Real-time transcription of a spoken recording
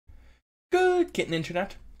Getting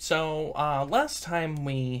internet. So, last time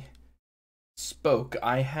we spoke,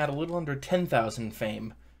 I had a little under 10,000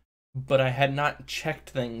 fame, but I had not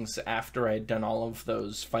checked things after I had done all of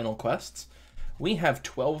those final quests. We have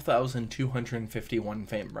 12,251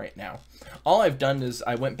 fame right now. All I've done is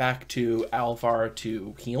I went back to Alvar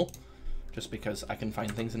to heal, just because I can find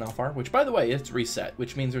things in Alvar, which, by the way, it's reset,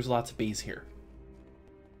 which means there's lots of bees here.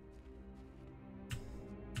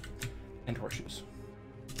 And horseshoes.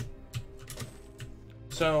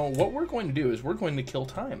 So what we're going to do is we're going to kill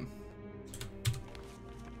time.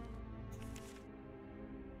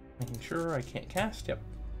 Making sure I can't cast. Yep,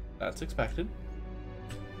 that's expected.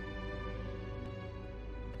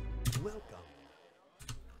 Welcome.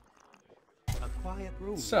 A quiet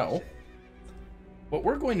room. So what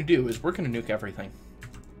we're going to do is we're going to nuke everything.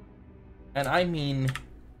 And I mean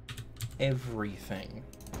everything.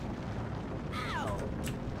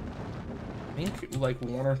 I think like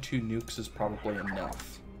 1 or 2 nukes is probably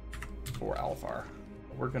enough for Alvar.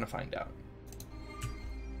 We're gonna find out.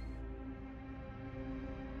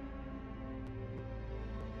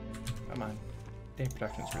 Come on. Day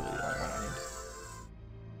protection is really the only one I need.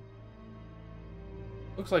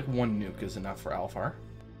 Looks like 1 nuke is enough for Alvar.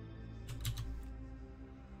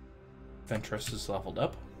 Ventress is leveled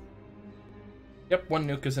up. Yep, 1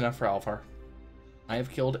 nuke is enough for Alvar. I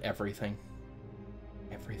have killed everything.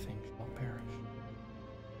 Everything shall perish.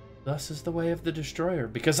 Thus is the way of the destroyer,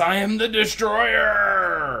 because I am the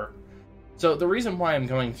destroyer! So the reason why I'm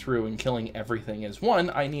going through and killing everything is,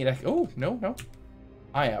 1, I need a... Oh, no.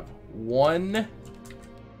 I have 1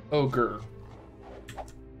 ogre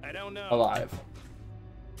I don't know. alive.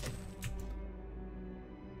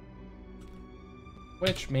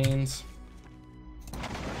 Which means...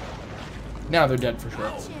 now they're dead for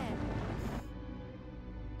sure.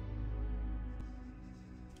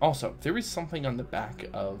 Also, there is something on the back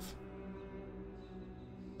of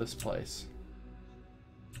this place.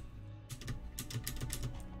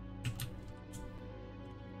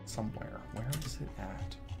 Somewhere. Where is it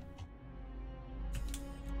at?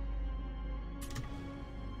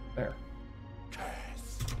 There.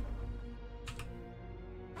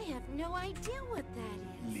 I have no idea what that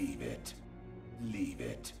is. Leave it. Leave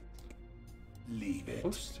it. Leave it.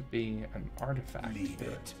 Supposed to be an artifact. Leave here.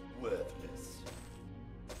 it. Worthless.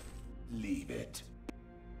 Leave it.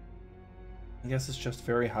 I guess it's just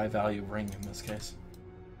very high value ring in this case.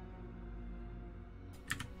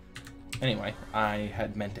 Anyway, I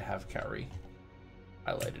had meant to have Kaori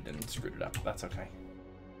highlighted and screwed it up. That's okay.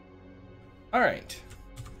 Alright.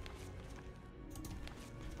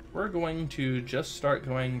 We're going to just start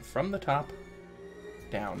going from the top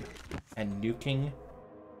down and nuking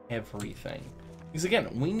everything. Because again,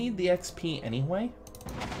 we need the XP anyway.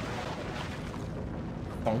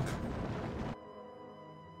 Thunk.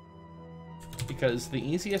 Because the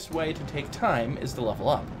easiest way to take time is to level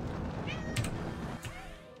up.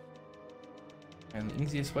 And the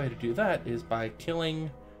easiest way to do that is by killing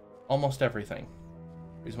almost everything.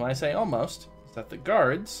 The reason why I say almost is that the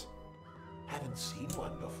guards Haven't seen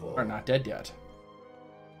one before. are not dead yet.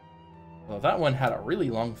 Although that one had a really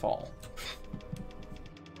long fall.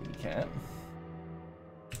 You can't.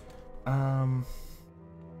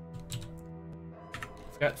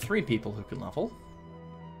 We've got 3 people who can level.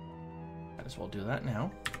 Might as well do that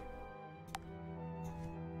now.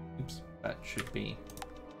 Oops, that should be...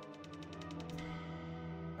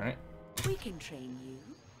 Alright, We can train you.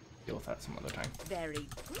 deal with that some other time. Very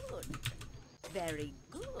good. Very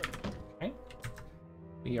good. Okay.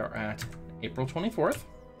 We are at April 24th.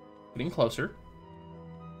 Getting closer.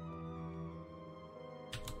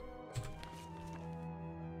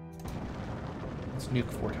 Let's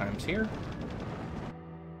nuke 4 times here.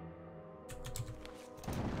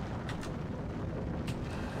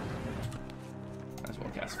 Might as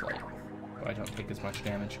well cast Flight, so I don't take as much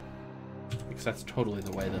damage. Because that's totally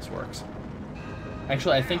the way this works.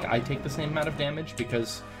 Actually, I think I take the same amount of damage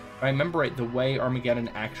because, if I remember right, the way Armageddon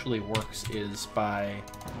actually works is by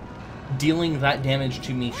dealing that damage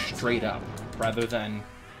to me straight up, rather than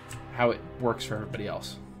how it works for everybody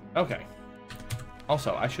else. Okay.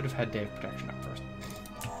 Also, I should have had Day of Protection up first.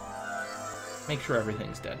 Make sure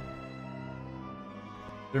everything's dead.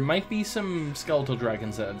 There might be some skeletal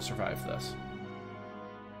dragons that have survived this.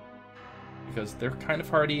 Because they're kind of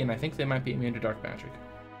hardy, and I think they might be immune to dark magic.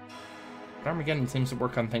 But Armageddon seems to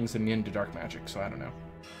work on things immune to dark magic, so I don't know.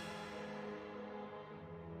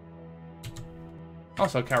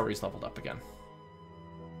 Also, Kaori's leveled up again.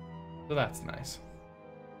 So that's nice.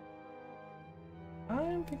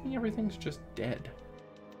 I'm thinking everything's just dead.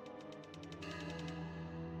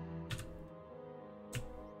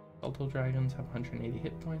 Skeletal dragons have 180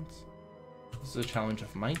 hit points. This is a challenge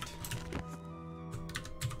of might.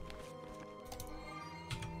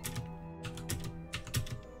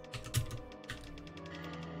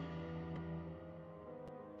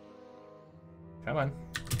 Come on.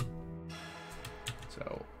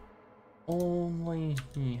 So, only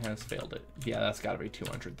he has failed it. Yeah, that's got to be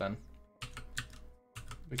 200 then.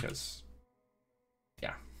 Because,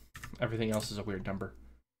 yeah, everything else is a weird number.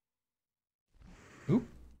 Oop.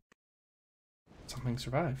 Something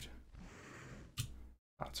survived.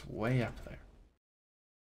 That's way up there.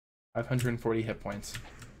 540 hit points.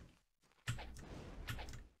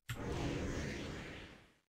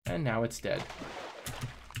 And now it's dead.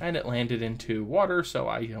 And it landed into water, so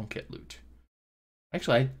I don't get loot.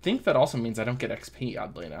 Actually, I think that also means I don't get XP,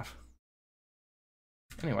 oddly enough.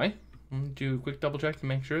 Anyway, I'm gonna do a quick double check to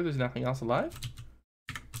make sure there's nothing else alive.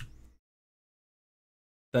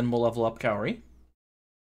 Then we'll level up Cowrie.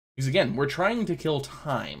 Because again, we're trying to kill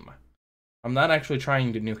time. I'm not actually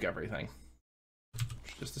trying to nuke everything.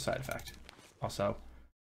 It's just a side effect. Also,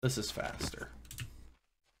 this is faster.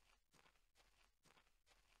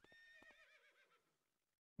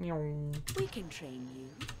 We can train you.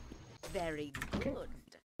 Very good. Okay.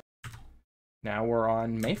 Now we're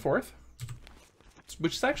on May 4th.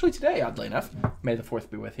 Which is actually today, oddly enough. May the 4th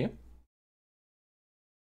be with you.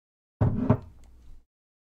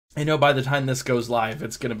 I know by the time this goes live,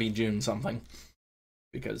 it's going to be June something.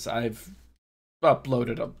 Because I've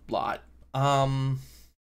uploaded a lot.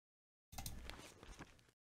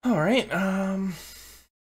 Alright,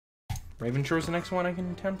 Ravenshore's the next one I can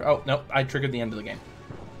attempt. Oh, nope, I triggered the end of the game.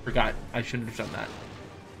 Forgot. I shouldn't have done that.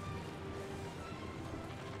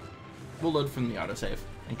 We'll load from the autosave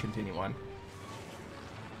and continue on.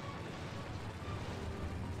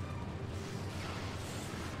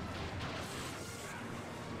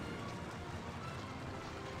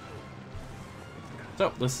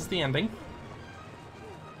 So, this is the ending.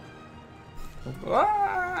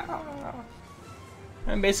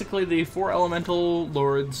 And basically the 4 elemental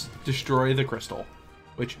lords destroy the crystal,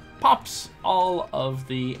 which pops all of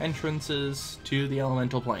the entrances to the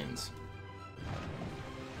elemental planes.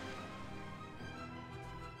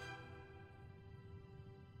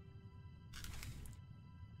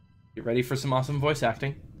 You ready for some awesome voice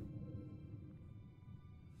acting?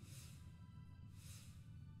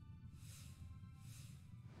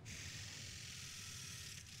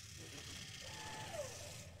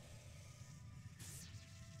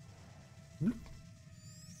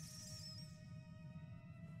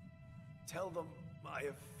 Tell them I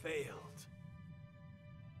have failed.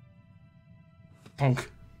 Punk.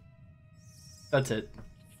 That's it.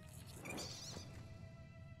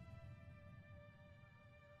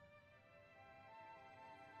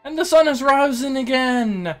 And the sun has risen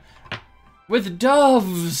again! With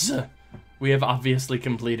doves! We have obviously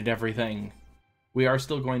completed everything. We are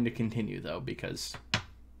still going to continue, though, because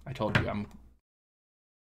I told you I'm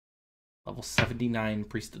level 79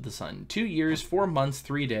 Priest of the Sun. 2 years, 4 months,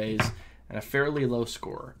 3 days, and a fairly low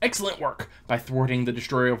score. Excellent work! By thwarting the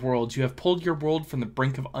Destroyer of Worlds, you have pulled your world from the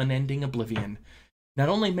brink of unending oblivion. Not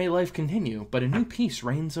only may life continue, but a new peace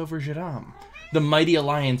reigns over Jadam. The mighty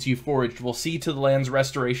alliance you forged will see to the land's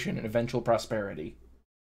restoration and eventual prosperity.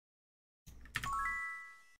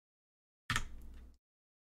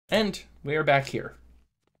 And we are back here.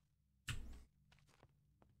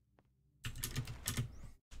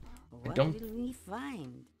 What did we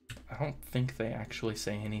find? I don't think they actually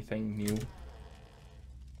say anything new.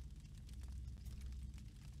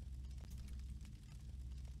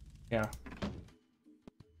 Yeah.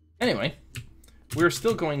 Anyway, we're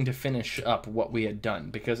still going to finish up what we had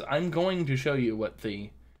done, because I'm going to show you what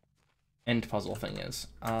the end puzzle thing is.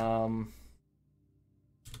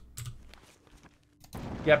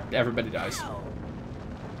 Yep, everybody dies.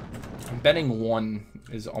 I'm betting 1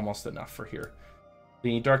 is almost enough for here.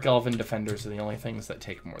 The Dark Elven Defenders are the only things that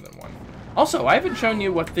take more than 1. Also, I haven't shown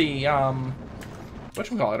you what the,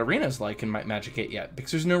 whatchamacallit, arena's like in Magic 8 yet,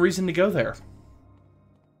 because there's no reason to go there.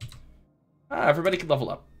 Ah, everybody can level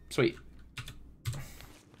up. Sweet.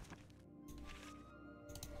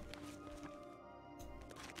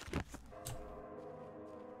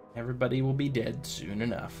 Everybody will be dead soon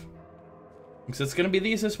enough. Because it's going to be the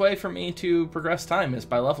easiest way for me to progress time is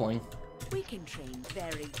by leveling. We can train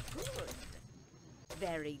very good.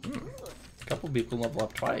 Very good. A couple people level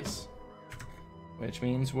up twice. Which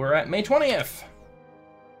means we're at May 20th.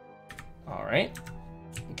 Alright.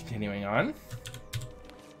 Continuing on.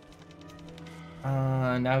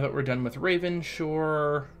 Now that we're done with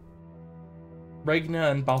Ravenshore,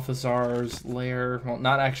 Regna and Balthazar's lair. Well,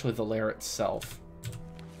 not actually the lair itself.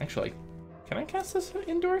 Actually, can I cast this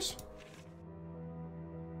indoors?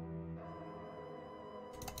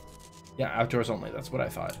 Yeah, outdoors only. That's what I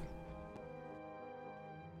thought.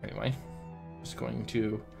 Anyway, just going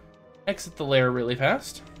to exit the lair really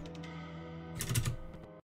fast.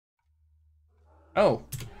 Oh,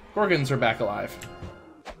 Gorgons are back alive.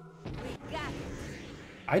 We got it.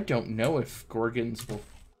 I don't know if Gorgons will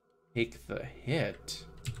take the hit.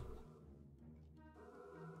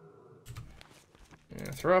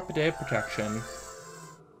 Yeah, throw up a day of protection.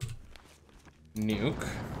 Nuke.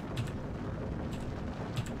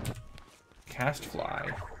 Cast fly,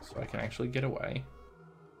 so I can actually get away.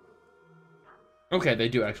 Okay, they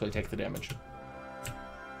do actually take the damage.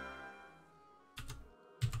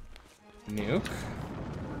 Nuke.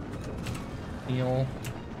 Heal.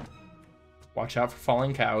 Watch out for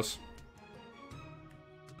falling cows.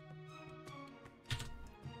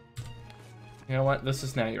 You know what? This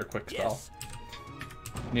is now your quick spell. Yes.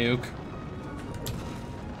 Nuke.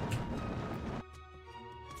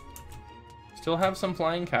 Still have some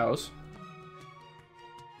flying cows.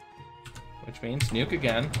 Which means nuke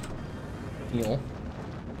again. Heal.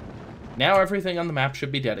 Now everything on the map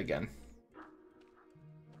should be dead again.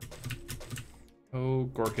 Oh,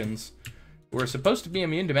 Gorkins. Who are supposed to be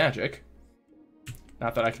immune to magic.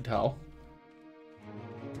 Not that I can tell.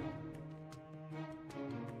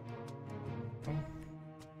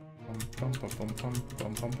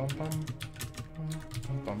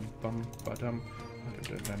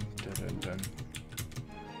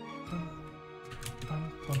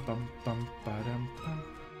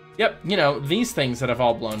 Yep, you know, these things that have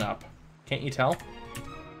all blown up. Can't you tell?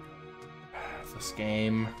 This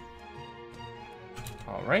game.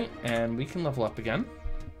 Alright, and we can level up again.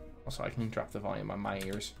 Also, I can drop the volume on my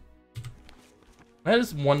ears. That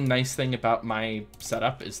is one nice thing about my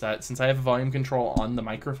setup, is that since I have volume control on the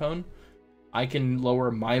microphone, I can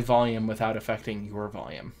lower my volume without affecting your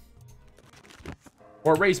volume.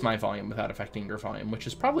 Or raise my volume without affecting your volume, which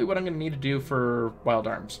is probably what I'm going to need to do for Wild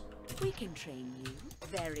Arms. We can train you.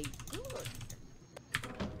 Very good.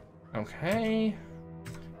 Okay.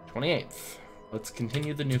 28th. Let's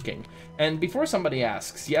continue the nuking. And before somebody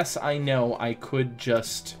asks, yes, I know I could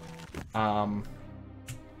just,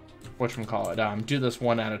 whatchamacallit, do this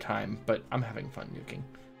one at a time, but I'm having fun nuking.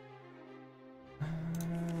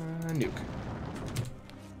 Nuke.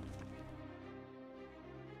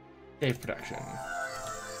 Save production.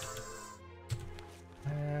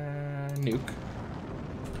 Nuke.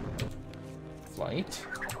 Flight.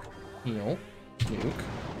 Heal. Nuke.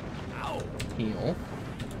 Ow. Heal.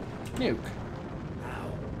 Nuke.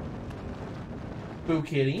 Ow. Boo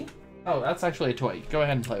Kitty. Oh, that's actually a toy. Go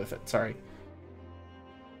ahead and play with it. Sorry.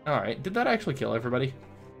 Alright, did that actually kill everybody?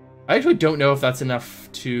 I actually don't know if that's enough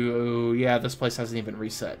to... Yeah, this place hasn't even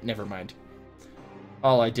reset. Never mind.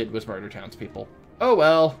 All I did was murder townspeople. Oh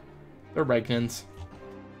well. They're Regnans.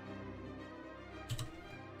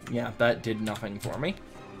 Yeah, that did nothing for me.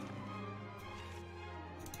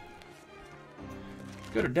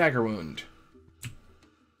 Go to Dagger Wound.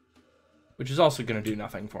 Which is also going to do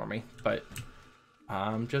nothing for me, but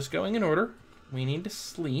I'm just going in order. We need to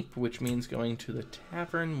sleep, which means going to the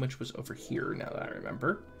tavern, which was over here, now that I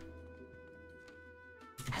remember.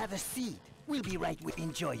 Have a seat. We'll be right with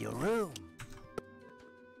enjoy your room.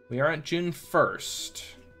 We are at June 1st.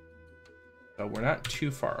 So we're not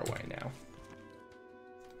too far away now.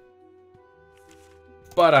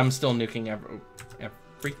 But I'm still nuking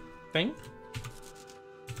everything.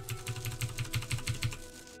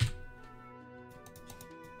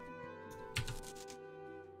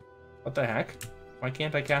 What the heck? Why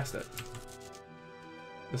can't I cast it?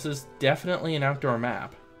 This is definitely an outdoor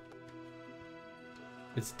map.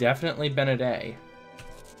 It's definitely been a day.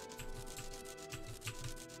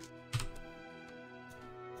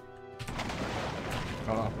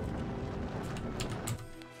 Oh.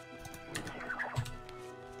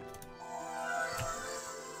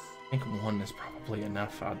 I think one is probably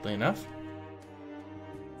enough, oddly enough.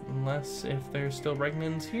 Unless if there's still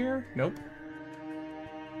Regnans here. Nope.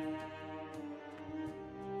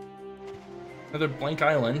 Another blank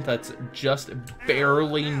island that's just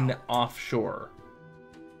barely offshore.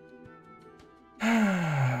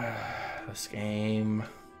 This game.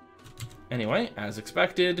 Anyway, as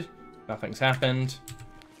expected, nothing's happened.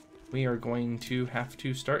 We are going to have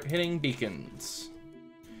to start hitting beacons.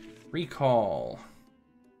 Recall.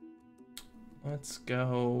 Let's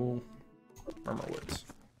go Murmur Woods.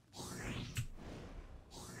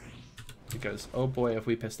 Because, oh boy, have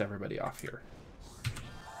we pissed everybody off here.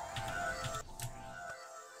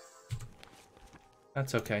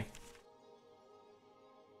 That's okay.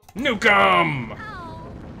 Nuke 'em!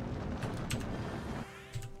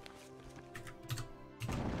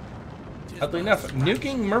 Oddly enough,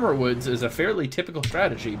 nuking Murmur Woods is a fairly typical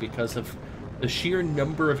strategy because of the sheer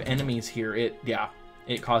number of enemies here.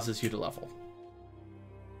 It causes you to level.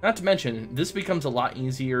 Not to mention, this becomes a lot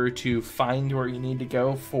easier to find where you need to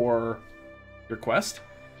go for your quest,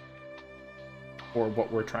 or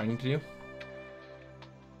what we're trying to do.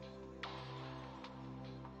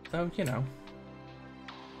 So, you know,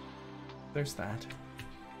 there's that.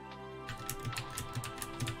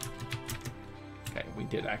 Okay, we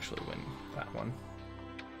did actually win that one.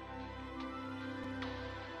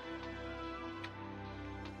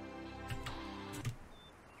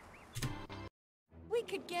 We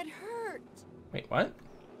could get hurt. Wait, what?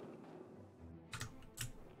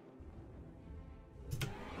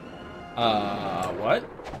 What?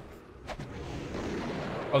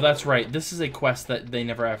 Oh, that's right. This is a quest that they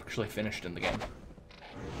never actually finished in the game.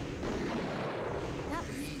 That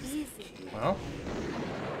was easy. Well,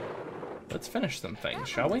 let's finish some things,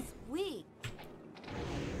 shall we? Weak.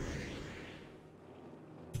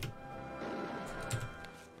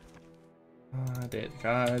 Day of the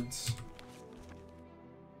Gods.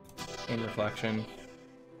 In Reflection.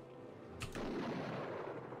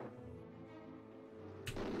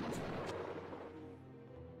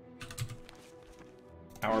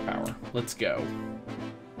 Power. Let's go.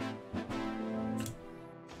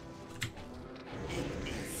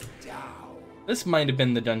 This might have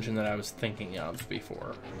been the dungeon that I was thinking of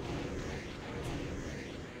before.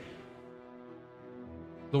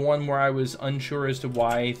 The one where I was unsure as to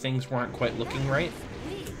why things weren't quite looking right.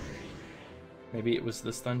 Maybe it was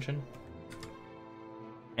this dungeon.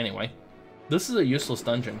 Anyway, this is a useless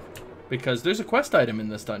dungeon because there's a quest item in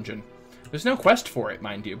this dungeon. There's no quest for it,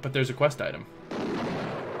 mind you, but there's a quest item.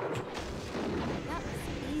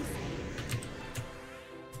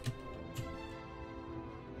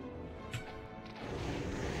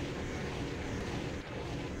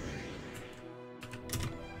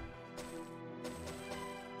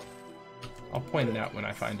 I'll point it out when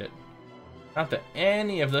I find it. Not that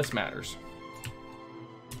any of this matters.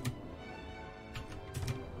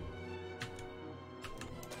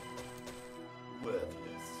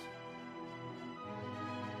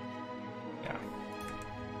 Yeah.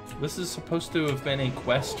 This is supposed to have been a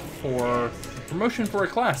quest for promotion for a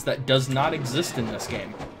class that does not exist in this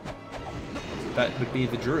game. That would be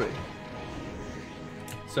the Druid.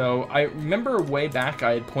 So I remember way back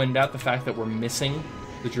I had pointed out the fact that we're missing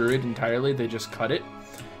the Druid entirely. They just cut it.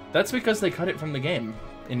 That's because they cut it from the game,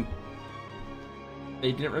 and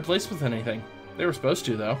they didn't replace with anything. They were supposed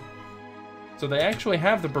to, though. So they actually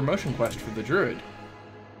have the promotion quest for the Druid.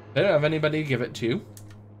 They don't have anybody to give it to.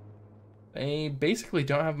 They basically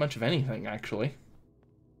don't have much of anything, actually.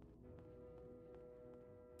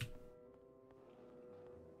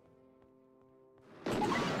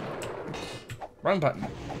 Wrong button.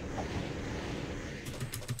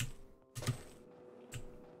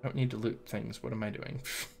 Don't need to loot things. What am I doing?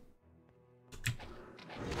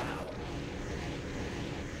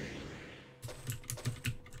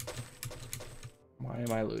 Why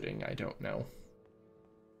am I looting? I don't know.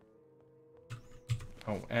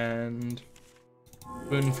 Oh, and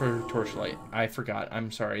boon for torchlight. I forgot. I'm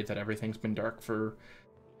sorry that everything's been dark for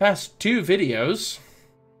past 2 videos.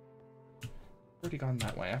 I've already gone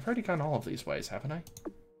that way. I've already gone all of these ways, haven't I?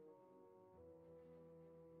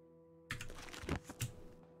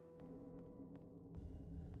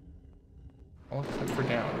 All except for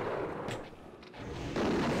down.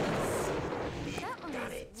 That one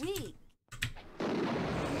was weak.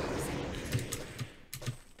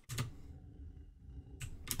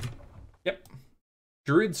 Yep.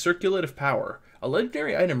 Druid Circulet of Power. A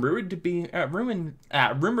legendary item rumored to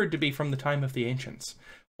be from the time of the ancients.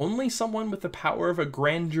 Only someone with the power of a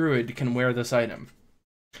Grand Druid can wear this item.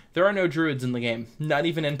 There are no druids in the game. Not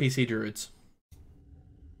even NPC druids.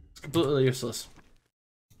 It's completely useless.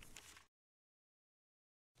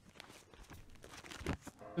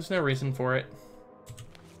 There's no reason for it.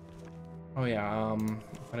 Oh yeah, I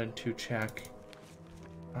wanted to check.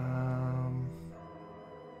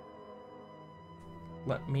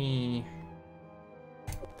 Let me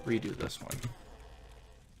redo this one.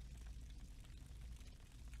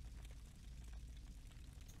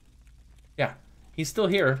 Yeah, he's still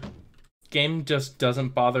here. Game just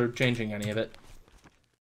doesn't bother changing any of it.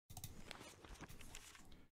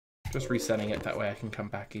 Just resetting it, that way I can come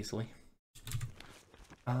back easily.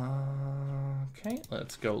 Okay,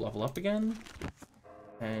 let's go level up again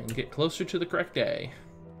and get closer to the correct day.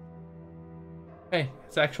 Hey,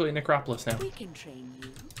 it's actually Necropolis now. We can train you.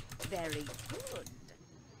 Very good.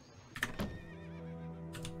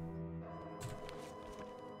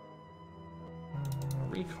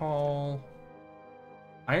 Recall.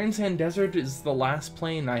 Iron Sand Desert is the last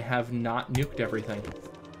plane I have not nuked everything.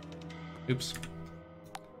 Oops.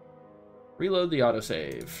 Reload the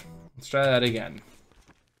autosave. Let's try that again.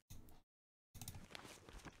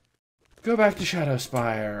 Go back to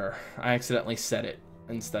Shadowspire. I accidentally set it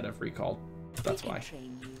instead of recalled. That's why.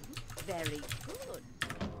 Train you. Very good.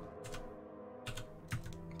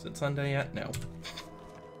 Is it Sunday yet? No.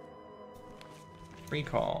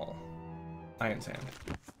 Recall. Iron Sand.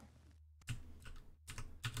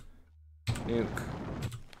 Nuke.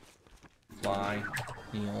 Fly.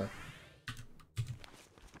 Heal.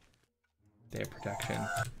 Day of Protection.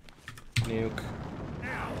 Nuke.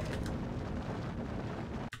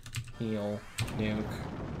 Heal. Nuke.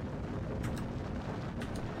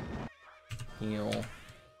 Heal.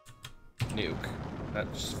 Nuke.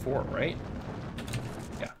 That's 4, right?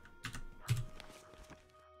 Yeah.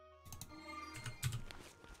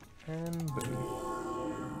 And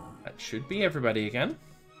boom. That should be everybody again.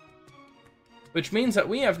 Which means that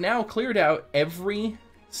we have now cleared out every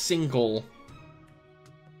single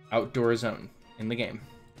outdoor zone in the game.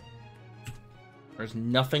 There's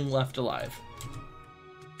nothing left alive.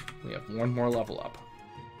 We have one more level up.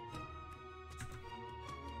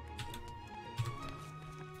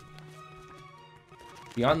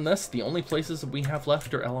 Beyond this, the only places that we have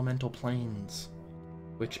left are elemental planes,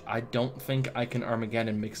 which I don't think I can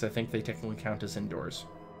Armageddon because I think they technically count as indoors.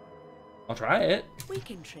 I'll try it. We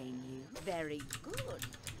can train you. Very good.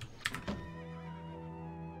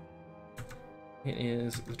 It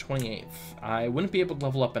is the 28th. I wouldn't be able to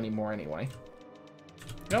level up anymore anyway.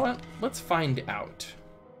 You know what? Let's find out.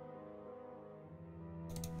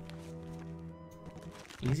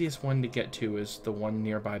 Easiest one to get to is the one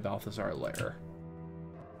nearby Balthazar Lair.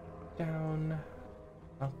 Down,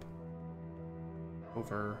 up,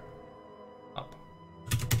 over, up.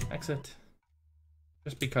 Exit.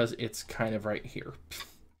 Just because it's kind of right here.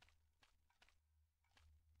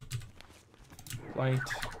 Flight.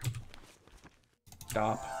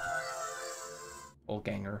 Stop.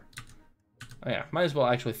 Ganger. Oh yeah, might as well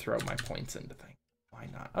actually throw my points into things. Why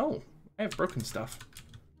not? Oh, I have broken stuff.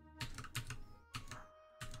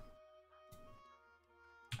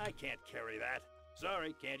 I can't carry that.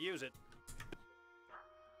 Sorry, can't use it.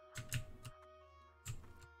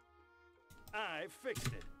 I fixed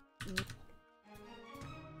it.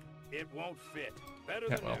 It won't fit. Better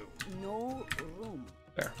than new. No room.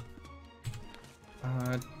 There.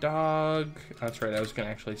 Dog. That's right, I was gonna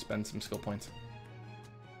actually spend some skill points.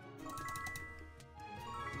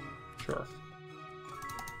 Sure.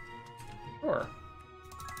 Sure.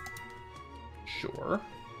 Sure.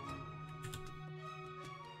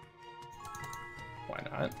 Why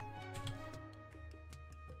not?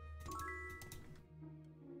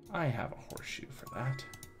 I have a horseshoe for that.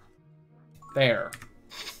 There.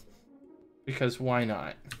 Because why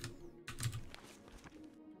not?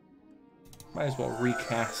 Might as well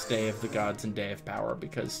recast Day of the Gods and Day of Power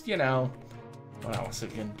because, you know, what else are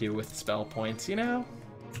you gonna do with spell points, you know?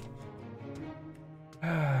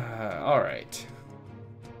 Alright.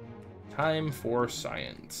 Time for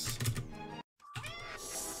science.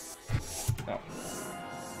 Oh.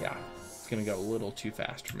 Yeah, it's gonna go a little too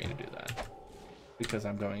fast for me to do that. Because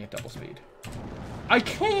I'm going at double speed. I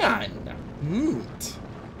can! Neat!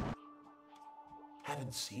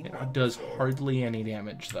 Haven't seen It does hardly any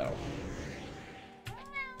damage, though.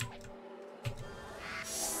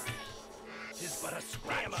 Tis but a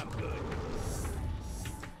scram, I'm good.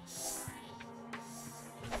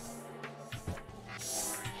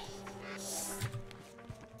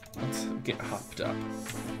 Let's get hopped up.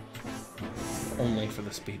 Only for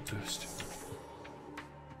the speed boost.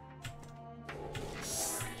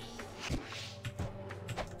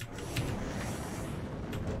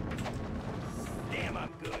 Damn,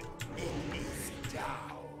 I'm good. it is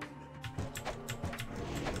down.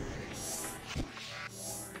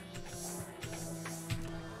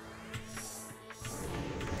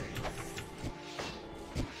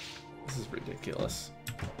 This is ridiculous.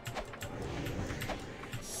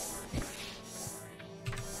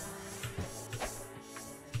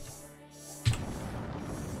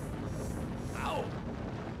 Ow!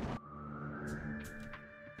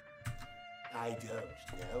 I don't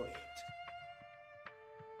know it.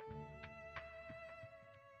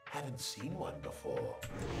 Haven't seen one before.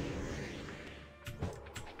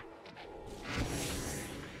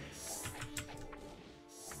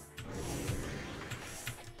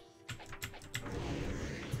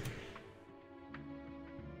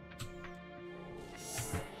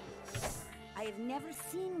 I have never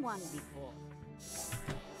seen one before.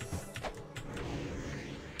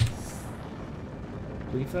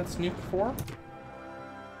 I believe that's nuke 4.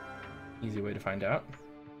 Easy way to find out.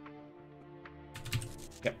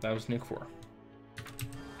 Yep, that was nuke 4.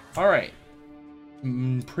 Alright.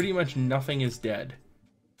 Pretty much nothing is dead.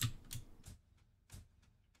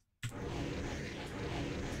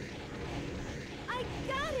 I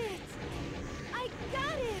got it! I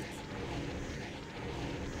got it!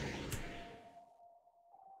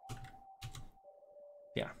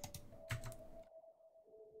 Yeah.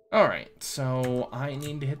 Alright, so I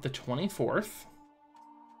need to hit the 24th.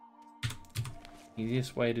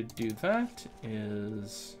 Easiest way to do that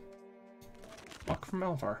is walk from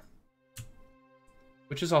Elvar,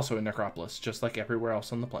 which is also a necropolis, just like everywhere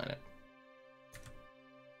else on the planet.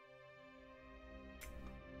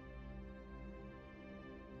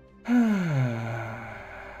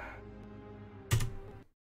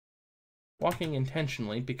 Walking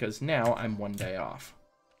intentionally because now I'm 1 day off.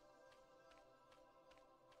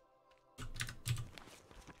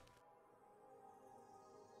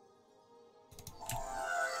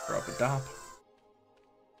 Throw up a dop.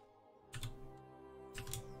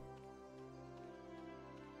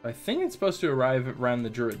 I think it's supposed to arrive around the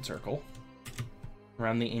Druid Circle.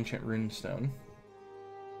 Around the Ancient Runestone.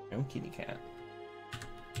 No kitty cat.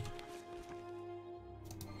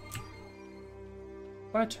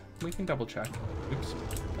 But we can double check. Oops.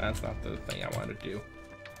 That's not the thing I wanted to do.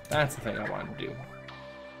 That's the thing I wanted to do.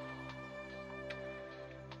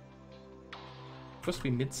 Supposed to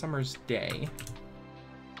be Midsummer's Day.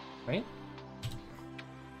 Right?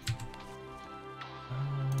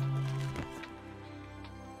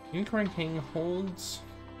 Unicorn King holds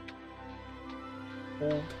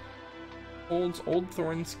Old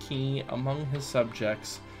Thorn's key among his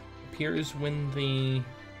subjects. Appears when the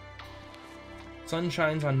sun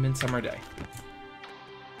shines on Midsummer Day.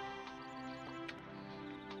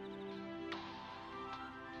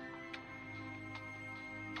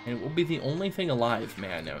 And it will be the only thing alive,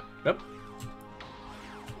 may I note. Yep.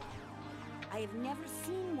 I have never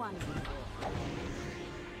seen one before.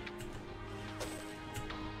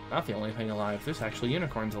 Not the only thing alive. There's actually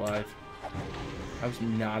unicorns alive. I was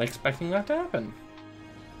not expecting that to happen.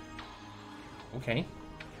 Okay.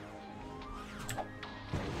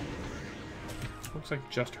 Looks like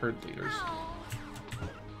just herd leaders.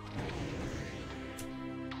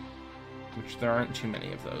 Which there aren't too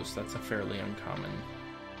many of those. That's a fairly uncommon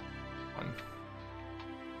one.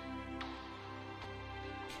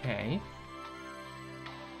 Okay.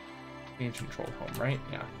 The ancient troll home, right?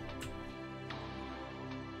 Yeah.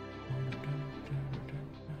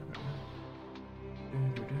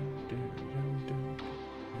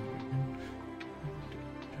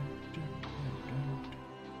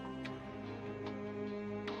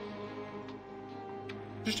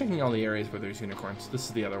 Just checking all the areas where there's unicorns. This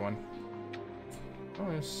is the other one. Oh,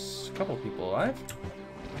 there's a couple people alive.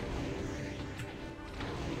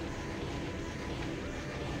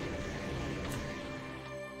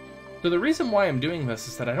 So the reason why I'm doing this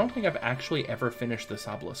is that I don't think I've actually ever finished this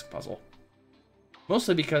obelisk puzzle.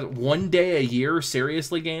 Mostly because 1 day a year,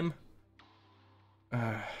 seriously, game?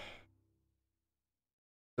 So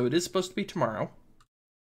it is supposed to be tomorrow.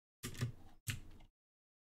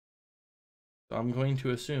 So I'm going to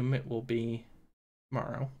assume it will be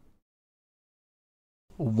tomorrow.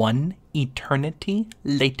 1 eternity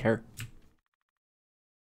later.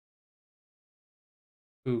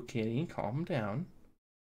 Ooh, kitty, calm down.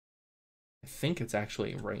 I think it's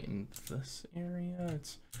actually right in this area.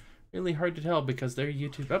 It's really hard to tell because they're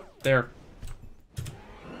YouTube. Oh, there.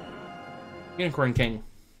 Unicorn King.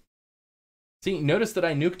 See, notice that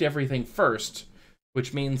I nuked everything first,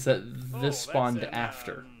 which means that this spawned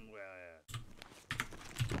after.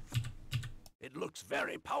 It looks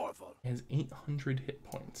very powerful. It has 800 hit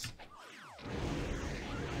points.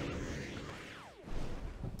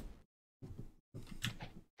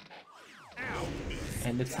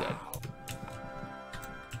 And it's dead.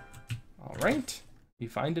 Alright. We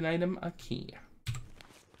find an item, a key.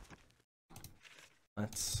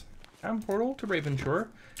 Let's time portal to Ravenshore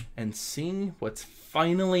and see what's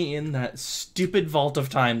finally in that stupid vault of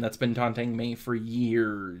time that's been taunting me for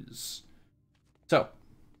years. So,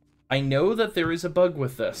 I know that there is a bug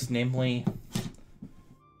with this, namely,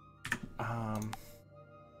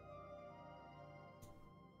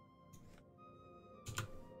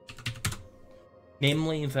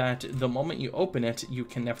 that the moment you open it, you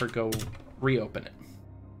can never go reopen it.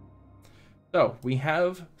 So, we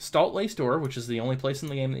have Staltley Store, which is the only place in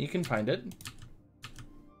the game that you can find it.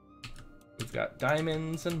 We've got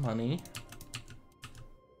diamonds and money.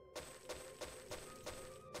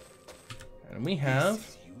 And we have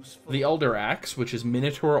the Elder Axe, which is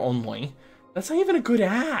Minotaur only. That's not even a good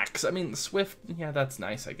axe. I mean, Swift, yeah, that's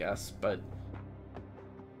nice, I guess, but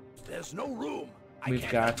there's no room. We've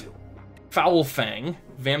got Foul Fang,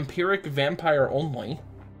 vampiric vampire only.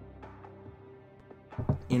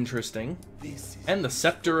 Interesting. And the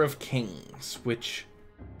Scepter of Kings, which,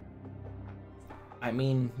 I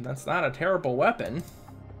mean, that's not a terrible weapon.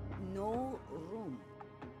 No room.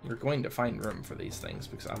 You're going to find room for these things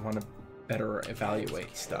because I want to better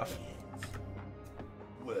evaluate stuff.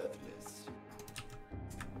 Worthless.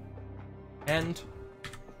 And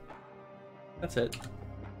that's it.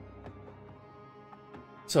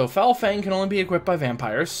 So Foul Fang can only be equipped by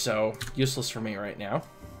vampires, so useless for me right now.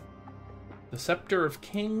 The Scepter of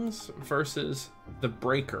Kings versus the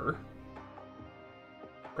Breaker.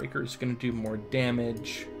 Breaker's going to do more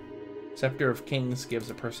damage. Scepter of Kings gives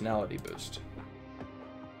a personality boost.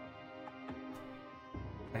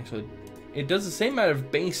 Actually, it does the same amount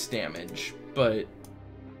of base damage, but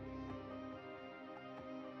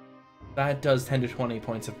that does 10 to 20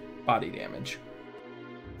 points of body damage.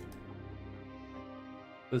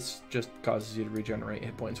 This just causes you to regenerate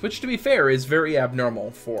hit points, which, to be fair, is very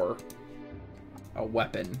abnormal for a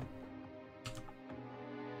weapon.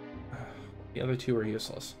 The other two are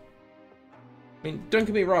useless. I mean, don't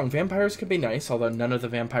get me wrong, vampires can be nice, although none of the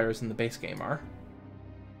vampires in the base game are.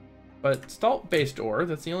 But Stalt-based ore,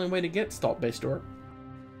 that's the only way to get Stalt-based ore.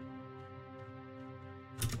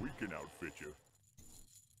 We can outfit you.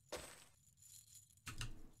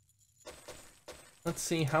 Let's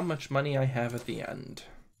see how much money I have at the end.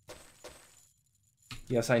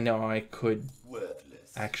 Yes, I know I could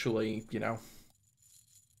actually, you know,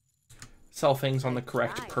 sell things on the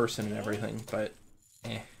correct person and everything, but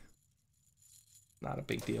not a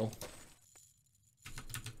big deal.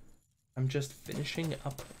 I'm just finishing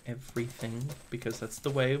up everything because that's the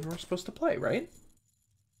way we're supposed to play, right?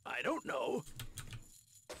 I don't know.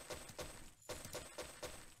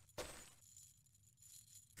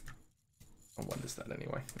 Oh, what is that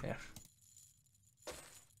anyway? Yeah.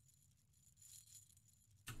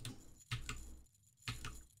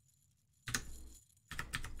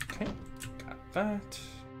 Okay, got that.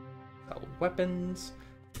 Sell weapons.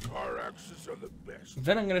 Our axes are the best.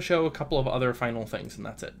 Then I'm going to show a couple of other final things, and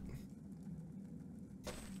that's it.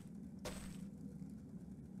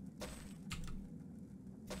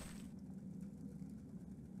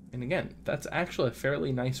 And again, that's actually a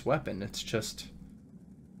fairly nice weapon. It's just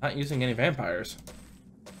not using any vampires.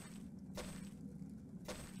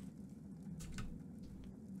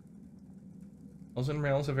 Rails and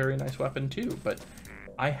Rail's a very nice weapon too, but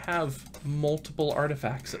I have multiple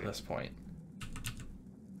artifacts at this point.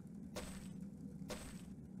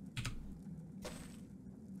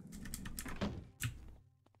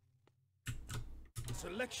 A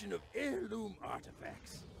selection of heirloom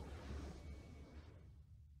artifacts.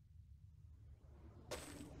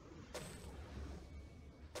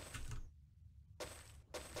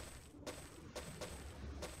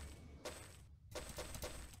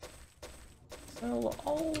 Sell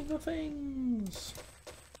all the things.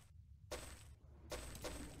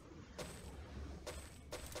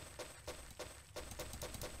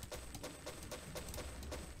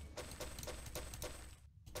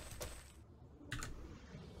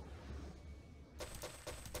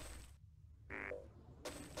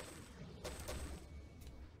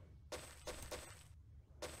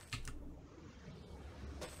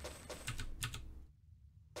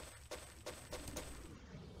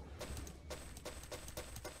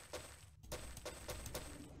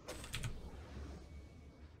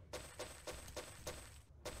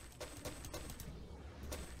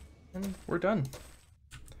 And we're done.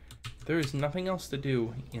 There is nothing else to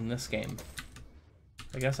do in this game.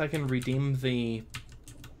 I guess I can redeem the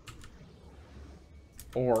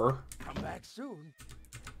ore. Come back soon.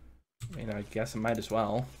 I mean, I guess I might as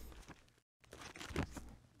well.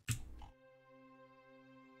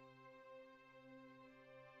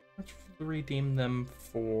 Let's redeem them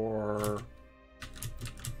for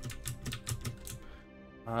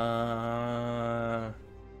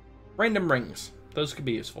random rings. Those could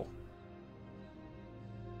be useful.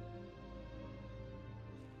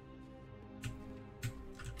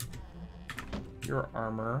 Your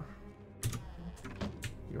armor.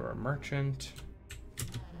 You're a merchant.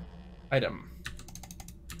 Item.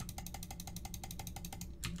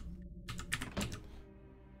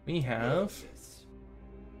 We have...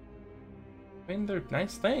 I mean, they're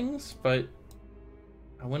nice things, but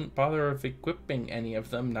I wouldn't bother of equipping any of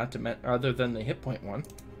them, not to other than the hit point one.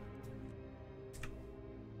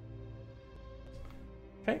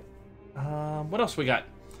 Okay. What else we got?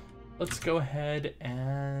 Let's go ahead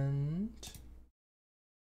and...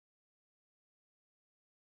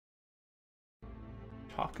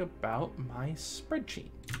 talk about my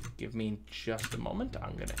spreadsheet. give me just a moment.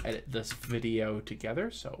 I'm going to edit this video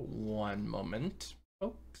together, so one moment,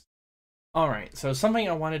 folks. All right, so something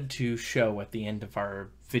I wanted to show at the end of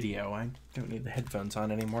our video. I don't need the headphones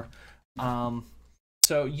on anymore.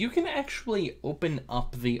 So you can actually open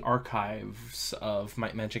up the archives of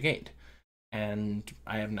Might Magic 8. And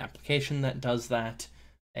I have an application that does that.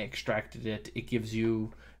 I extracted it. It gives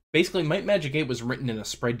you... Basically, Might Magic 8 was written in a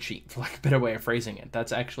spreadsheet, for like a better way of phrasing it.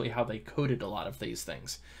 That's actually how they coded a lot of these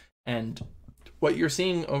things. And what you're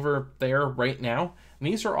seeing over there right now,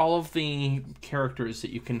 these are all of the characters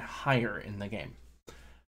that you can hire in the game.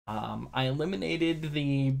 I eliminated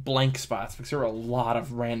the blank spots because there are a lot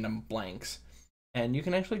of random blanks. And you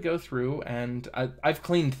can actually go through, and I've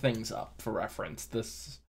cleaned things up for reference.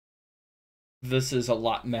 This is a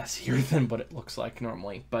lot messier than what it looks like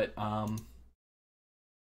normally, but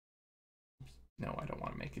no, I don't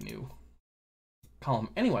want to make a new column.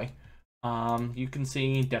 Anyway, you can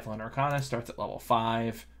see Devlin Arcana starts at level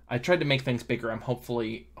 5. I tried to make things bigger.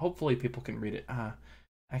 Hopefully people can read it.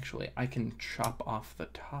 Actually, I can chop off the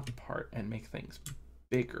top part and make things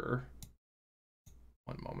bigger.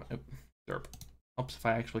 One moment. Oh, derp. Helps if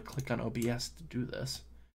I actually click on OBS to do this.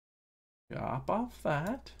 Chop off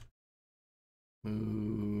that.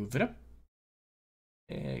 Move it up.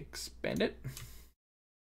 Expand it.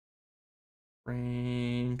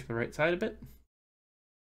 Bring to the right side a bit.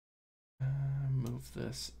 Move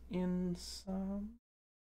this in some.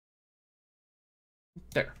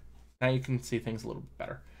 There. Now you can see things a little bit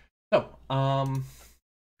better.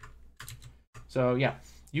 So yeah,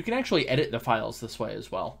 you can actually edit the files this way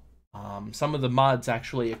as well. Some of the mods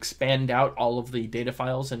actually expand out all of the data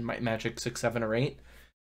files in Might Magic 6, 7, or 8,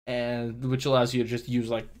 and which allows you to just use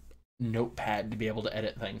like Notepad to be able to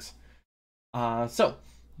edit things. So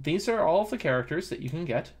these are all of the characters that you can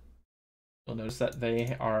get. You'll notice that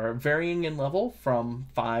they are varying in level from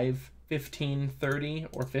 5, 15, 30,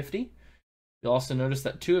 or 50. You'll also notice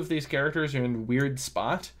that 2 of these characters are in weird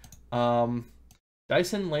spot.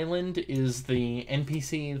 Dyson Leyland is the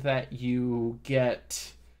NPC that you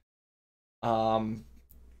get.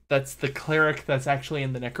 That's the cleric that's actually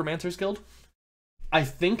in the Necromancer's Guild. I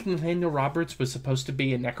think Nathaniel Roberts was supposed to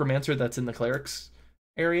be a necromancer that's in the clerics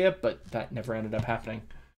area, but that never ended up happening.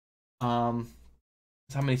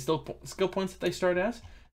 That's how many skill points that they start as.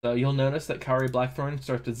 So you'll notice that Kaori Blackthorn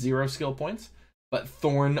starts with 0 skill points, but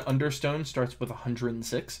Thorn Understone starts with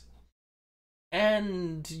 106.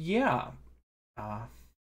 And yeah,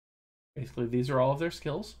 basically these are all of their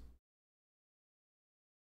skills.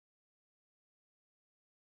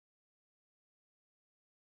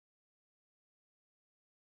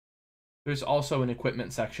 There's also an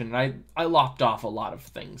equipment section, and I lopped off a lot of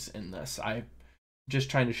things in this. I'm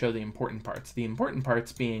just trying to show the important parts. The important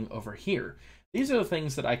parts being over here. These are the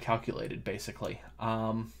things that I calculated, basically.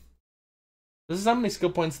 This is how many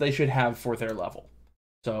skill points they should have for their level.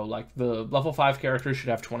 So, like, the level 5 characters should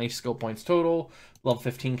have 20 skill points total, level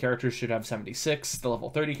 15 characters should have 76, the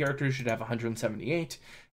level 30 characters should have 178,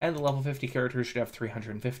 and the level 50 characters should have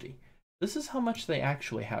 350. This is how much they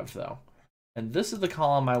actually have, though. And this is the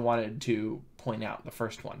column I wanted to point out, the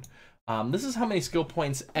first one. This is how many skill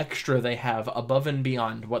points extra they have above and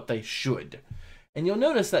beyond what they should. And you'll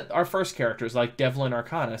notice that our first characters, like Devlin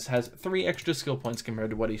Arcanus, has 3 extra skill points compared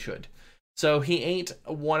to what he should. So he ate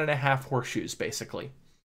 1.5 horseshoes, basically.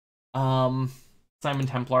 Simon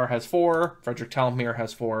Templar has 4. Frederick Talmere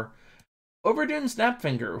has 4. Overdune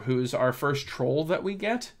Snapfinger, who's our first troll that we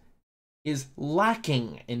get, is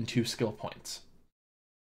lacking in 2 skill points.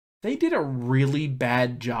 They did a really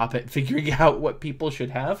bad job at figuring out what people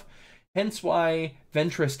should have. Hence why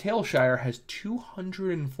Ventress Tailshire has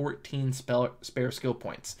 214 spare skill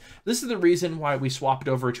points. This is the reason why we swapped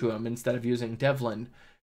over to him instead of using Devlin,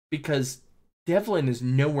 because Devlin is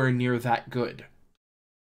nowhere near that good.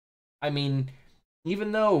 I mean,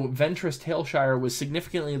 even though Ventress Tailshire was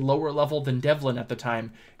significantly lower level than Devlin at the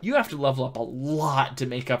time, you have to level up a lot to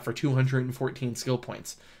make up for 214 skill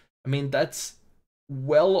points. I mean, that's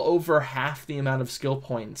well over half the amount of skill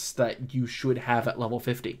points that you should have at level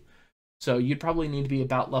 50. So you'd probably need to be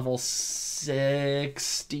about level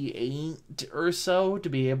 68 or so to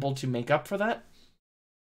be able to make up for that.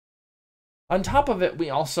 On top of it,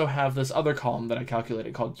 we also have this other column that I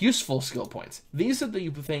calculated called useful skill points. These are the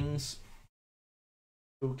things...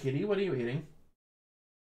 Oh, kitty, what are you eating?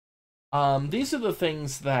 These are the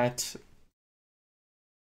things that...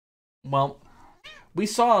 Well, we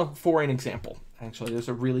saw for an example. Actually, there's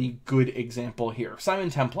a really good example here. Simon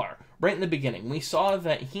Templar, right in the beginning, we saw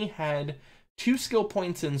that he had 2 skill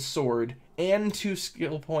points in sword and 2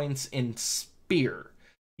 skill points in spear.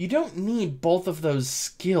 You don't need both of those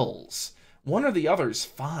skills One or the other's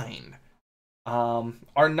fine.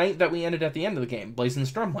 Our knight that we ended at the end of the game, Blazing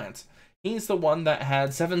Stormlance, he's the one that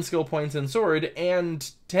had 7 skill points in sword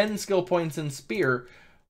and 10 skill points in spear.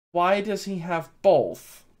 Why does he have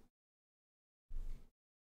both?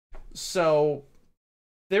 So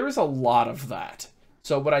there is a lot of that.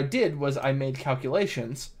 So what I did was I made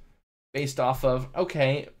calculations based off of,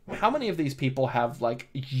 okay, how many of these people have like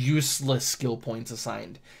useless skill points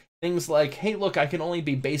assigned? Things like, hey, look, I can only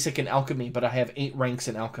be basic in alchemy, but I have 8 ranks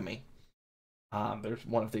in alchemy. There's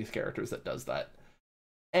one of these characters that does that.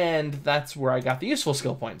 And that's where I got the useful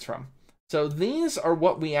skill points from. So these are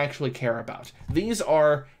what we actually care about. These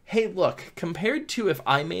are, hey, look, compared to if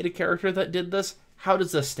I made a character that did this, how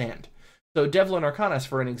does this stand? So Devlin Arcanis,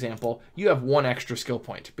 for an example, you have 1 extra skill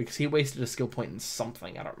point because he wasted a skill point in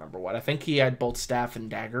something. I don't remember what. I think he had both staff and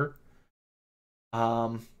dagger.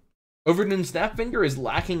 Overden Snapfinger is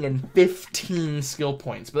lacking in 15 skill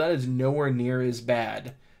points, but that is nowhere near as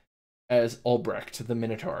bad as Ulbrecht, the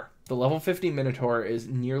Minotaur. The level 50 Minotaur is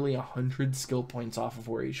nearly 100 skill points off of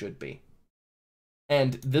where he should be.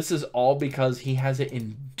 And this is all because he has it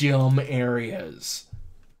in dumb areas.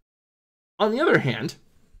 On the other hand,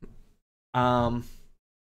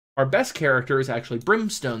 our best character is actually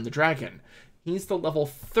Brimstone, the dragon. He's the level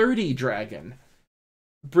 30 dragon.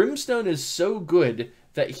 Brimstone is so good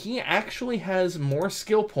that he actually has more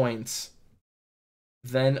skill points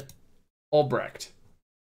than Ulbrecht.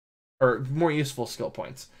 Or more useful skill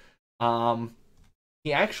points.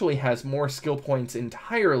 He actually has more skill points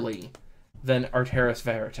entirely than Arteris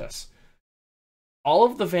Veritas. All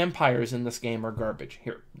of the vampires in this game are garbage.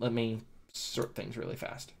 Here, let me sort things really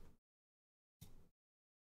fast.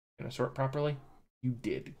 Gonna sort properly? You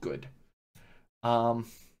did. Good. So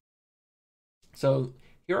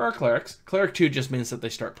here are our clerics. Cleric 2 just means that they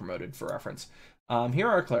start promoted for reference. Here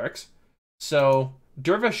are our clerics. So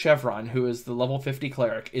Dervish Chevron, who is the level 50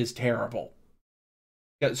 cleric, is terrible.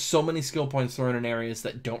 Got so many skill points thrown in areas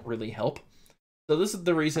that don't really help. So this is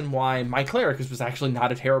the reason why my cleric was actually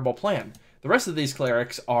not a terrible plan. The rest of these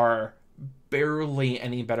clerics are barely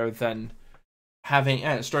any better than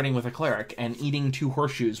having starting with a cleric, and eating 2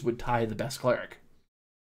 horseshoes would tie the best cleric.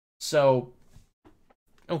 So,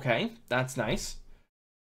 okay, that's nice.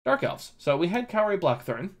 Dark Elves. So we had Cowrie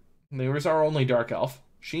Blackthorn. There was our only Dark Elf.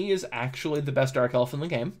 She is actually the best Dark Elf in the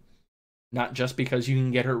game. Not just because you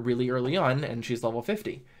can get her really early on, and she's level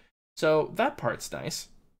 50. So that part's nice.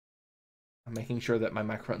 I'm making sure that my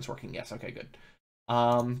microphone's working. Yes, okay, good.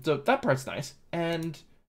 So that part's nice. And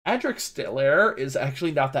Adric Stellaire is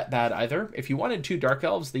actually not that bad either. If you wanted 2 Dark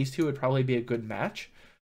Elves, these 2 would probably be a good match.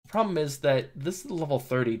 The problem is that this is the level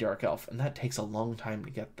 30 Dark Elf, and that takes a long time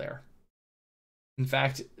to get there. In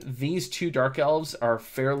fact, these 2 Dark Elves are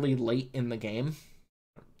fairly late in the game.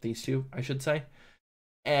 These 2, I should say.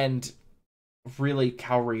 And really,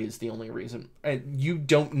 Cowrie is the only reason. You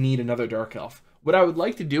don't need another Dark Elf. What I would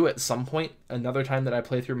like to do at some point, another time that I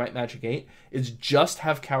play through Might Magic 8, is just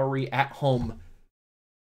have Cowrie at home,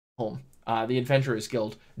 the Adventurers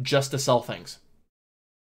Guild, just to sell things.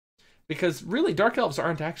 Because really, Dark Elves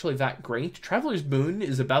aren't actually that great. Traveler's Boon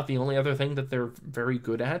is about the only other thing that they're very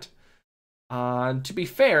good at. To be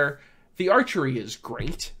fair, the archery is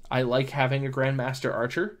great. I like having a Grandmaster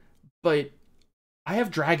Archer, but I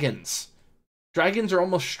have dragons. Dragons are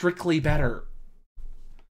almost strictly better.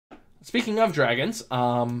 Speaking of dragons,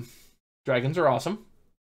 dragons are awesome.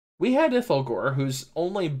 We had Ithilgor, who's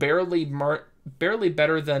only barely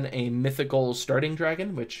better than a mythical starting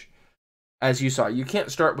dragon, which, as you saw, you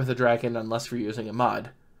can't start with a dragon unless you're using a mod.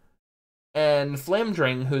 And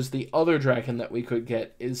Flamdring, who's the other dragon that we could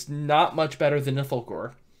get, is not much better than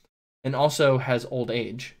Ithilgor, and also has old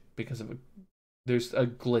age, because of there's a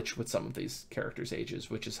glitch with some of these characters' ages,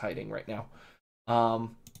 which is hiding right now.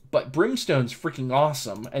 But Brimstone's freaking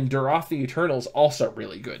awesome, and Durath the Eternal's also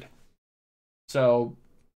really good. So,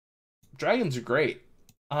 dragons are great.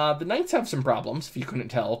 The knights have some problems, if you couldn't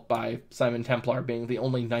tell, by Simon Templar being the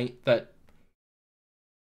only knight that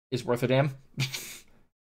is worth a damn.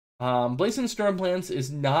 Blazing Stormlance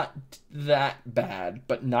is not that bad,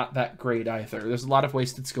 but not that great either. There's a lot of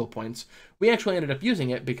wasted skill points. We actually ended up using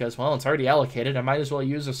it because, well, it's already allocated. I might as well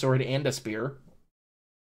use a sword and a spear.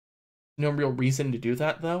 No real reason to do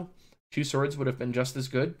that, though. 2 swords would have been just as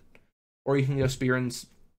good. Or you can go spear and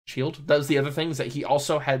shield. That was the other thing, is that he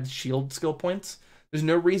also had shield skill points. There's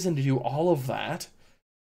no reason to do all of that.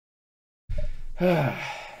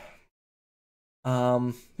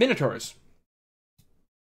 Minotaurs.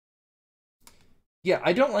 Yeah,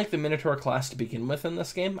 I don't like the Minotaur class to begin with in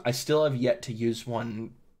this game. I still have yet to use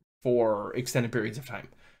one for extended periods of time.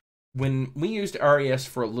 when we used RES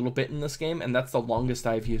for a little bit in this game, and that's the longest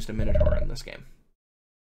I've used a Minotaur in this game.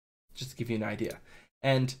 Just to give you an idea.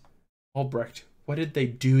 And Albrecht, what did they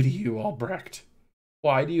do to you, Albrecht?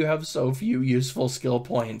 Why do you have so few useful skill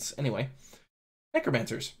points? Anyway,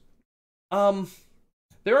 Necromancers.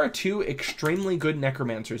 There are 2 extremely good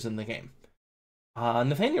Necromancers in the game.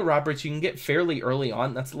 Nathaniel Roberts, you can get fairly early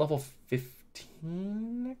on. That's level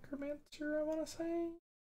 15 Necromancer, I want to say.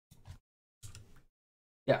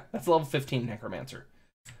 Yeah, that's level 15 Necromancer.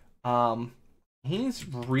 He's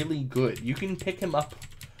really good. You can pick him up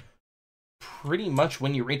pretty much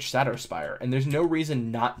when you reach Shadowspire, and there's no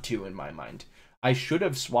reason not to, in my mind. I should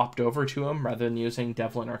have swapped over to him rather than using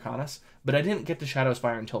Devlin Arcanus, but I didn't get to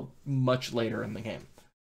Shadowspire until much later in the game.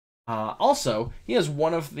 Also, he has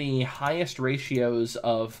one of the highest ratios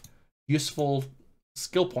of useful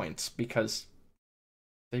skill points, because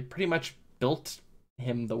they pretty much built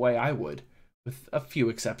him the way I would, with a few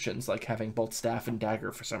exceptions, like having both Staff and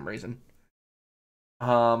Dagger for some reason.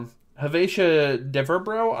 Havacia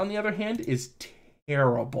Deverbro, on the other hand, is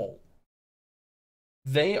terrible.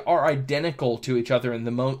 They are identical to each other in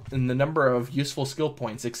the number of useful skill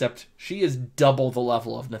points, except she is double the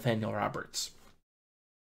level of Nathaniel Roberts.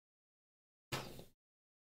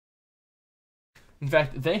 In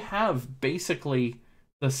fact, they have basically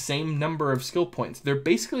the same number of skill points. They're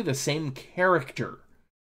basically the same character.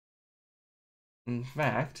 In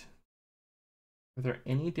fact, are there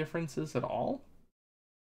any differences at all?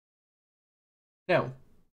 No.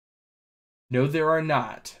 No, there are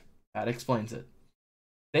not. That explains it.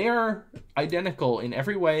 They are identical in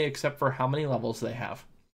every way except for how many levels they have.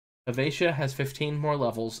 Havacia has 15 more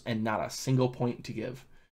levels and not a single point to give.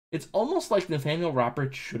 It's almost like Nathaniel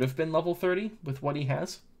Roberts should have been level 30 with what he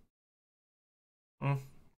has.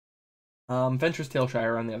 Ventress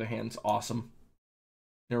Tailshire, on the other hand, is awesome.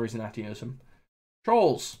 No reason not to use him.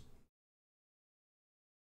 Trolls.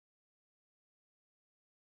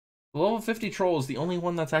 The level 50 Troll is the only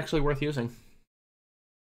one that's actually worth using.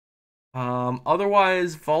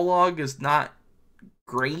 Otherwise, Volog is not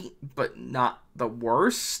great, but not the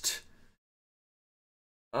worst.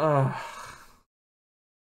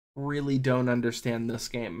 Really don't understand this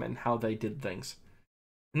game and how they did things.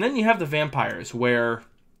 And then you have the vampires, where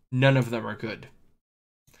none of them are good.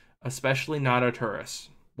 Especially not Arturus.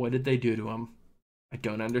 What did they do to him? I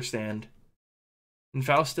don't understand. And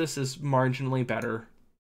Faustus is marginally better.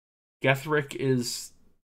 Gethric is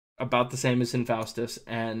about the same as Infaustus,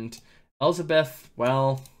 and Elizabeth,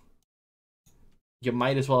 well, you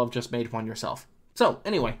might as well have just made one yourself. So,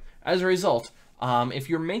 anyway, as a result, if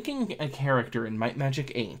you're making a character in Might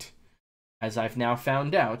Magic 8, as I've now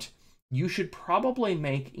found out, you should probably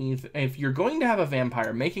make, if you're going to have a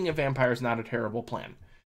vampire, making a vampire is not a terrible plan.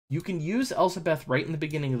 You can use Elizabeth right in the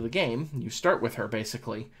beginning of the game. You start with her,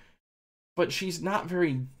 basically. But she's not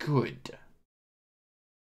very good.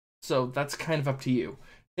 So that's kind of up to you.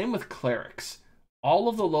 Same with clerics. All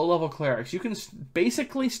of the low-level clerics, you can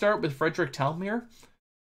basically start with Frederick Talmir,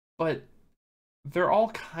 but they're all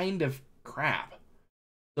kind of crap.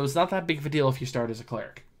 So it's not that big of a deal if you start as a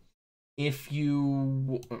cleric. If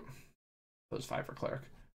you... Those 5 are cleric.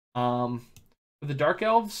 For the Dark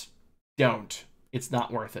Elves, don't. It's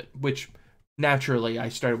not worth it. Which, naturally, I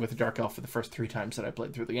started with a Dark Elf for the first 3 times that I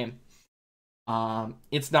played through the game.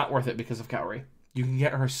 It's not worth it because of Cowrie. You can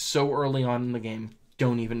get her so early on in the game,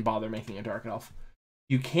 don't even bother making a Dark Elf.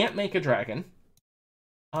 You can't make a dragon.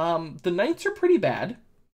 The Knights are pretty bad.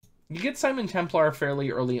 You get Simon Templar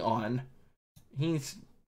fairly early on. He's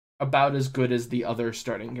about as good as the other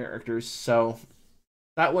starting characters, so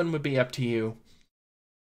that one would be up to you.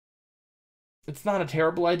 It's not a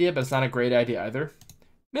terrible idea, but it's not a great idea either.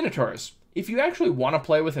 Minotaurs. If you actually want to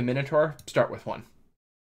play with a Minotaur, start with one.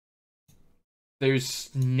 There's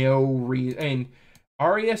no reason... I mean,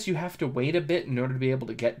 RES you have to wait a bit in order to be able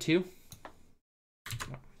to get to.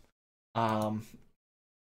 I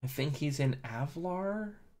think he's in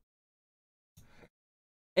Avlar?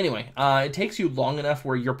 Anyway, it takes you long enough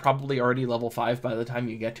where you're probably already level 5 by the time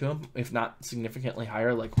you get to him, if not significantly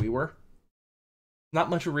higher like we were. Not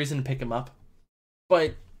much of a reason to pick him up.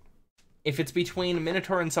 But if it's between a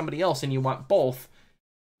Minotaur and somebody else and you want both,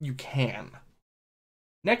 you can.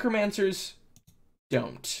 Necromancers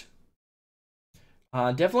don't.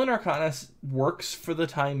 Devlin Arcanus works for the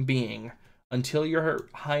time being until you're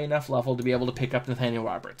high enough level to be able to pick up Nathaniel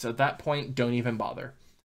Roberts. At that point, don't even bother.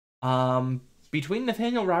 Between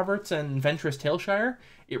Nathaniel Roberts and Ventress Tailshire,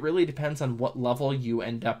 it really depends on what level you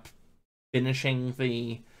end up finishing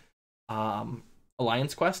the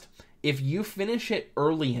Alliance quest. If you finish it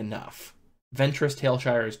early enough, Ventress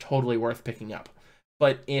Tailshire is totally worth picking up.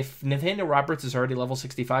 But if Nathaniel Roberts is already level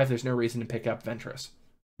 65, there's no reason to pick up Ventress.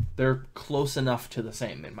 They're close enough to the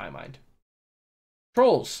same in my mind.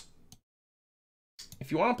 Trolls.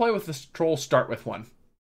 If you want to play with this troll, start with one.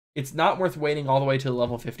 It's not worth waiting all the way to the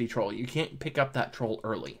level 50 troll. You can't pick up that troll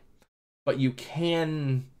early. But you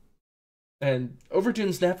can... And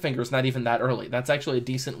Overtuned Snapfinger's not even that early. That's actually a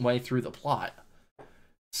decent way through the plot.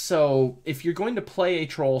 So, if you're going to play a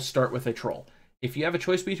troll, start with a troll. If you have a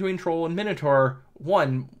choice between troll and minotaur,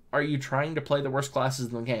 1, are you trying to play the worst classes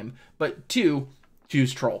in the game? But 2,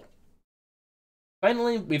 choose troll.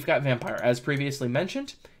 Finally, we've got vampire. As previously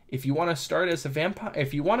mentioned, if you want to start as a vampire,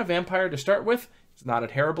 if you want a vampire to start with, it's not a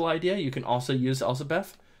terrible idea. You can also use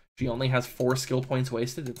Elizabeth. She only has 4 skill points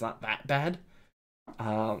wasted. It's not that bad.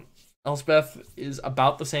 Elspeth is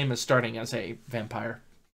about the same as starting as a vampire.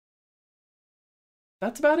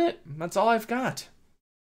 That's about it. That's all I've got.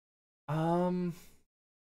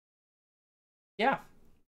 Yeah.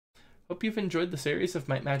 Hope you've enjoyed the series of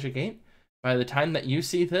Might Magic 8. By the time that you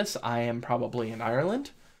see this, I am probably in Ireland.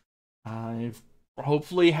 I'm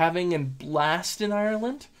hopefully having a blast in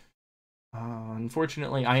Ireland.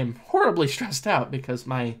 Unfortunately, I am horribly stressed out because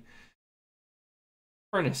my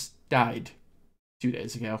furnace died 2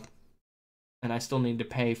 days ago. And I still need to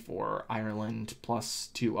pay for Ireland plus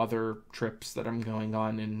 2 other trips that I'm going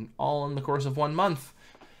on, all in the course of 1 month.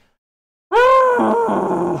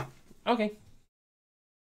 Okay.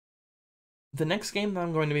 The next game that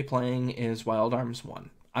I'm going to be playing is Wild Arms 1.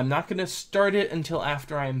 I'm not going to start it until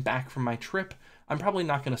after I'm back from my trip. I'm probably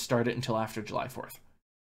not going to start it until after July 4th.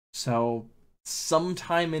 So,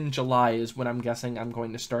 sometime in July is when I'm guessing I'm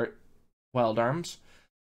going to start Wild Arms.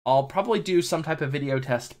 I'll probably do some type of video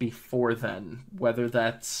test before then, whether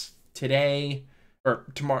that's today or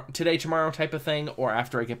tomorrow type of thing, or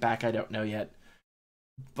after I get back, I don't know yet.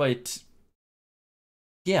 But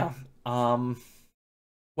yeah,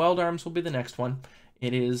 Wild Arms will be the next one.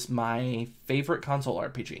 It is my favorite console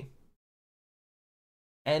RPG.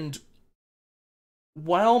 And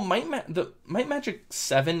while Might Magic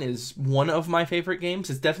 7 is one of my favorite games,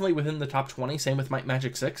 it's definitely within the top 20, same with Might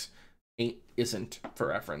Magic 6. 8 isn't, for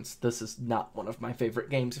reference. This is not one of my favorite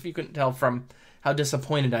games, if you couldn't tell from how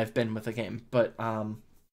disappointed I've been with the game. But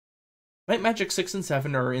Might Magic 6 and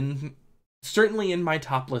 7 are certainly in my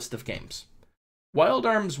top list of games. Wild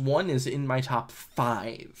Arms 1 is in my top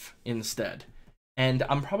 5 instead. And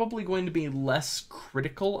I'm probably going to be less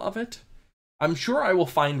critical of it. I'm sure I will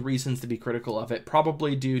find reasons to be critical of it,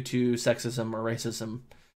 probably due to sexism or racism.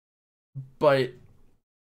 But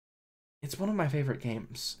it's one of my favorite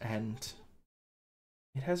games, and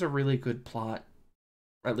it has a really good plot,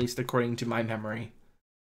 at least according to my memory.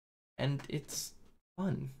 And it's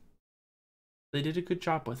fun. They did a good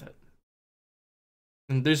job with it.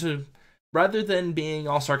 And rather than being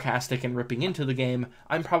all sarcastic and ripping into the game,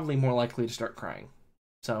 I'm probably more likely to start crying.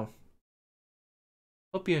 So,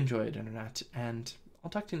 hope you enjoyed, Internet, and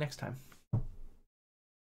I'll talk to you next time.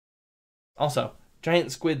 Also,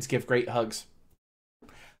 giant squids give great hugs.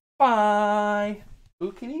 Bye!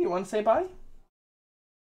 Ooh, Kitty, you want to say bye?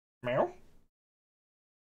 Meow?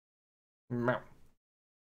 Meow.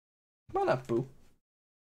 Come on up, Boo.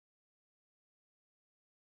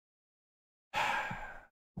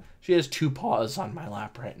 She has 2 paws on my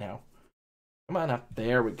lap right now. Come on up.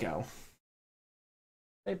 There we go.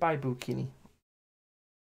 Say bye, Boo Kitty.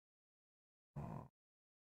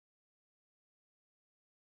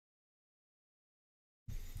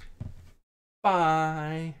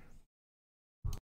 Bye.